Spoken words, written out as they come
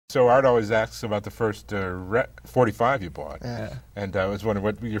So Art always asks about the first 45 you bought. Yeah. And I was wondering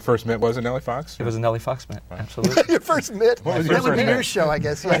what your first mitt was, a Nellie Fox? It was a Nellie Fox mitt, absolutely. Your first mitt? What was That your would be first your mitt? show, I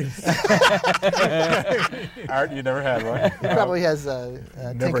guess. Yeah. Art, you never had one? He probably has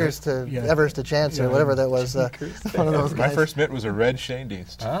Tinkers to Evers to Chance or whatever that was. One of those My guys. first mitt was a red Shane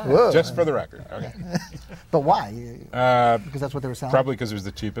Dienst. Whoa. Just for the record. Okay. But why? Because that's what they were selling? Probably because it was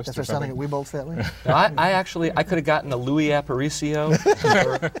the cheapest. That's or what they're selling something. at Weebolts that way? No, I could have gotten a Louis Aparicio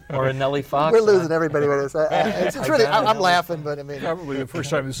or a Nellie Fox. We're losing everybody with this. It's really, I'm laughing, but I mean. Probably the first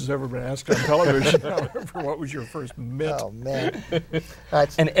time this has ever been asked on television. For what was your first mitt? Oh, man.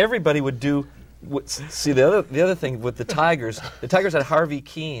 And everybody would do. See, the other thing with the Tigers had Harvey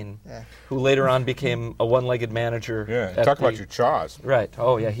Keene, who later on became a one-legged manager. Yeah, talk about your chaws. Right.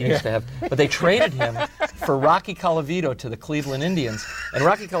 Oh, yeah, he used to have. But they traded him for Rocky Colavito to the Cleveland Indians. And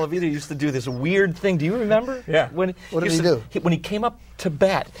Rocky Colavito used to do this weird thing. Do you remember? Yeah. What did he do? When he came up to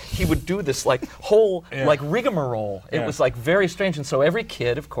bat, he would do this whole rigmarole. It was like very strange. And so every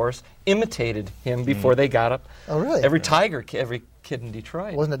kid, of course, imitated him before they got up. Oh, really? Every kid in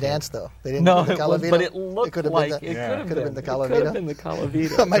Detroit. It wasn't a dance, though. They didn't No, do the it was, Calavito. but it looked could have like been it could have been the It could have Calavito. been the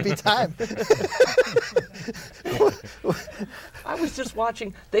Calavito. It might be time. I was just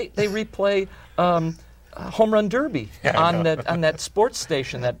watching. They replay Home Run Derby on that sports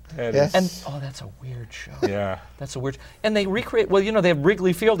station. And that's a weird show. Yeah. That's a weird. And they recreate. Well, they have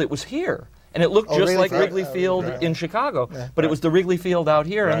Wrigley Field. It was here. And it looked just Wrigley like Field? Wrigley Field in Chicago, Yeah. but it was the Wrigley Field out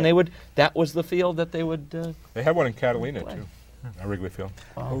here, Right. and that was the field that they would. They had one in Catalina, too. Wrigley Field.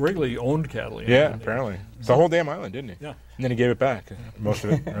 Well, Wrigley owned Catalina. Yeah, apparently. It's the whole damn island, didn't he? Yeah. And then he gave it back, most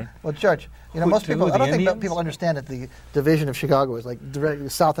of it, right? Well, George, most to people, I the don't think Indians? people understand that the division of Chicago is like directly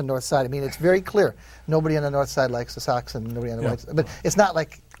south and north side. I mean, it's very clear. Nobody on the north side likes the Sox, and nobody on the right side. But it's not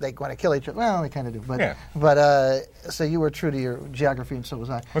like they want to kill each other. Well, they kind of do. But so you were true to your geography, and so was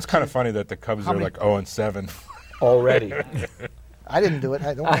I. Well, it's kind of funny that the Cubs are like 0-7. Already. I didn't do it.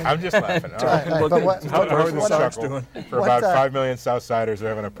 I don't mind. I'm just laughing. But what, How are the Personal Sox chuckle doing? for What, about 5 million Southsiders are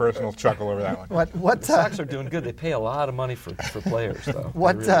having a personal chuckle over that one. what, The Sox are doing good. They pay a lot of money for players, though.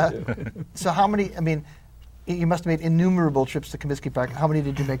 what, They really do. so how many, I mean, you must have made innumerable trips to Comiskey Park. How many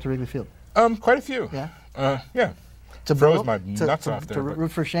did you make to Wrigley Field? Quite a few. Yeah? Yeah. To Froze boo? my nuts off there. To but-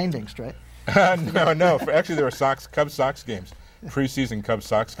 root for Shane Dingst, right? No. Actually, there were Cubs Sox games, preseason Cubs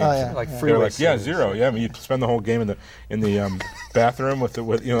Sox games. Oh, yeah. Like yeah. They freeway were like, yeah, series. 0. Yeah, I mean, you spend the whole game in the bathroom with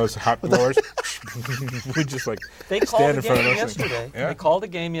those hot blowers. We just like They stand called in a front of game those things. yesterday. Yeah. They called a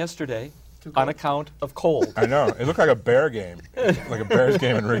game yesterday on account of cold. I know. It looked like a bear game, like a Bears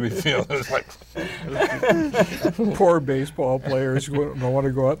game in Wrigley Field. It was like, Poor baseball players who don't want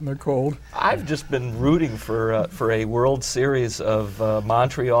to go out in the cold. I've just been rooting for a World Series of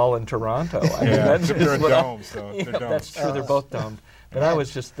Montreal and Toronto. I mean, yeah, that's except they're just in what I- domes, though. Yeah, They're domes. that's true. They're both domed. But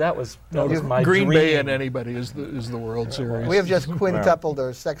that was my Green dream. Bay and anybody is the World Series. We have just quintupled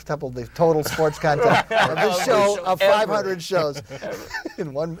or sextupled the total sports content of this show of 500 shows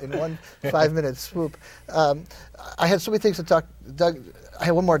in one 5-minute swoop. I had so many things to talk. Doug, I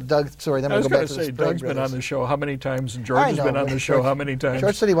had one more Doug story. Then I we'll was go going back to to the say, Sprague Doug's been brothers. on the show how many times, and George I has know, been on but the show George- how many times.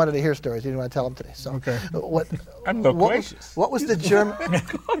 George said he wanted to hear stories. He didn't want to tell them today. So, Okay. I'm loquacious. What was the German?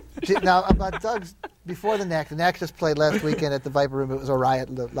 Now about Doug's before the NAC. The NAC just played last weekend at the Viper Room. It was a riot,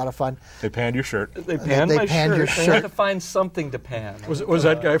 a lot of fun. They panned your shirt. They panned They my panned shirt. your They shirt. had to find something to pan. Was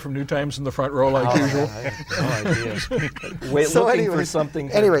that guy from New Times in the front row like usual? I have no idea. Wait, So looking for anyways- something.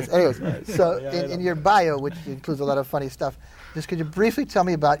 To Anyways, so Yeah, I in your bio, which includes a lot of funny stuff, just could you briefly tell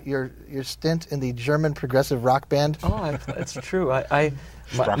me about your stint in the German progressive rock band? Oh, that's true.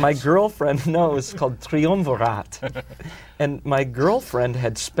 My girlfriend, no, it was called Triumvirat, and my girlfriend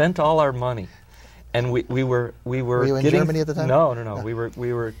had spent all our money, and we were Were you in getting, Germany at the time? No. We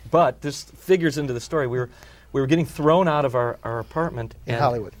were. But this figures into the story. We were getting thrown out of our apartment In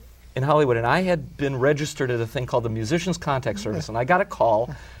Hollywood. In Hollywood, and I had been registered at a thing called the Musicians Contact Service, and I got a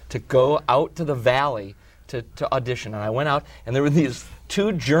call to go out to the Valley to audition, and I went out, and there were these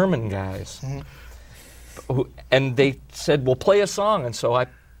 2 German guys. And they said, "Well, play a song." And so I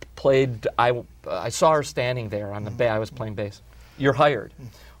played. I saw her standing there on the bass. I was playing bass. You're hired.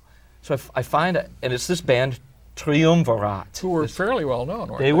 So I find it, and it's this band, Triumvirat. Who were fairly well known,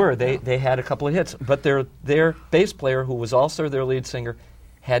 weren't they? They were. They had a couple of hits, but their bass player, who was also their lead singer,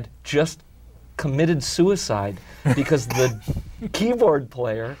 had just committed suicide because the keyboard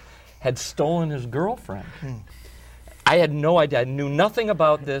player had stolen his girlfriend. I had no idea. I knew nothing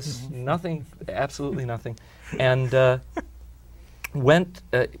about this, nothing, absolutely nothing. And Wendt,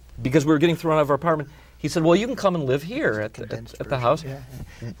 because we were getting thrown out of our apartment, he said, well, you can come and live here at the house. Yeah.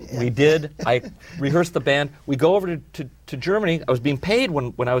 We did. I rehearsed the band. We go over to Germany. I was being paid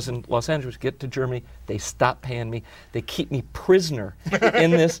when I was in Los Angeles. Get to Germany, they stop paying me. They keep me prisoner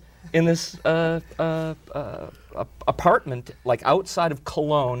in this apartment, like outside of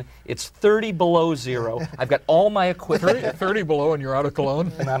Cologne. It's 30 below zero. I've got all my equipment. 30 below, and you're out of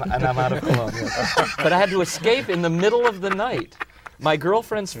Cologne. And I'm out of Cologne. Yes. But I had to escape in the middle of the night. My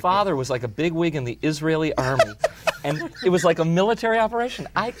girlfriend's father was like a bigwig in the Israeli army. And it was like a military operation.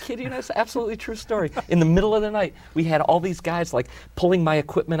 I kid you not, it's an absolutely true story. In the middle of the night, we had all these guys like pulling my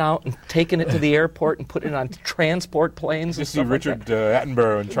equipment out and taking it to the airport and putting it on transport planes. You see Richard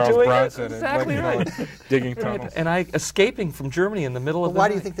Attenborough and Charles Bronson exactly and digging tunnels. Right. And I escaping from Germany in the middle of the night. Why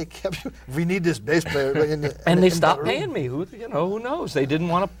do you think they kept you? We need this bass player. And they stopped paying me. Who knows? They didn't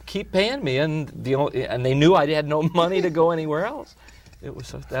want to keep paying me, and they knew I had no money to go anywhere else.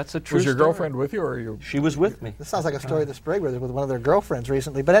 That's a true story. Was your girlfriend with you, or you? She was with me. This sounds like a story of the Sprague brothers with one of their girlfriends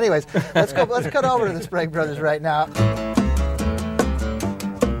recently. But anyways, let's cut over to the Sprague brothers right now.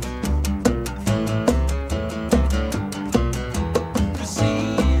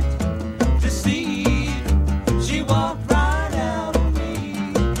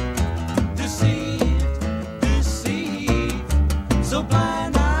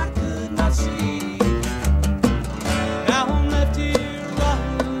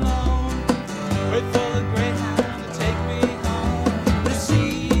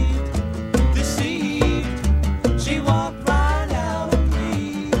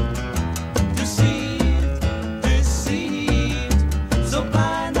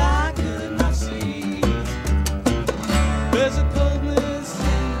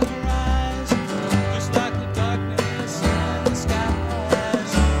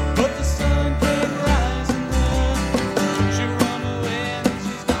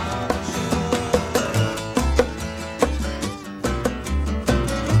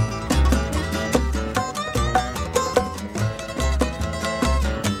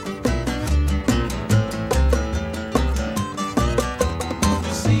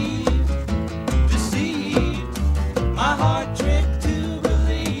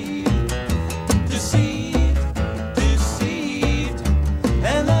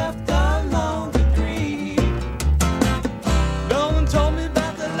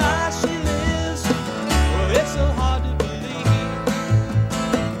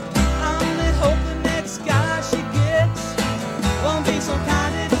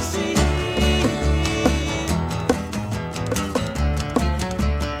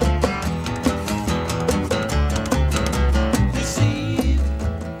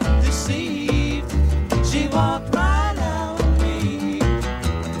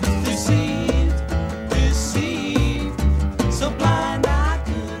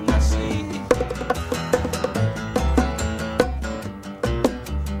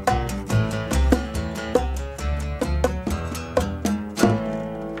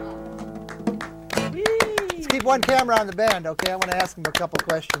 One camera on the band, okay? I want to ask him a couple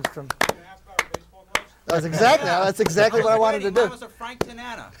questions from. That's exactly what I wanted to do. Mine was a Frank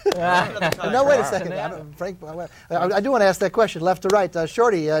Tanana. No, wait a second. Frank, I do want to ask that question, left to right.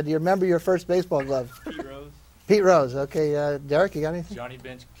 Shorty, do you remember your first baseball glove? Pete Rose. Pete Rose. Okay, Derek, you got anything? Johnny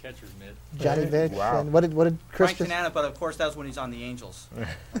Bench catcher's mitt. Johnny Bench. Wow. And what did Chris? Frank Tanana, but of course that was when he's on the Angels.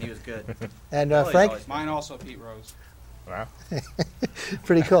 When he was good. And Frank? Mine also Pete Rose. Wow.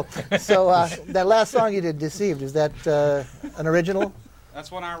 Pretty cool. So that last song you did, Deceived, is that an original?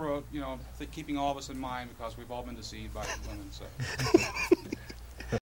 That's one I wrote, keeping all of us in mind because we've all been deceived by women. So.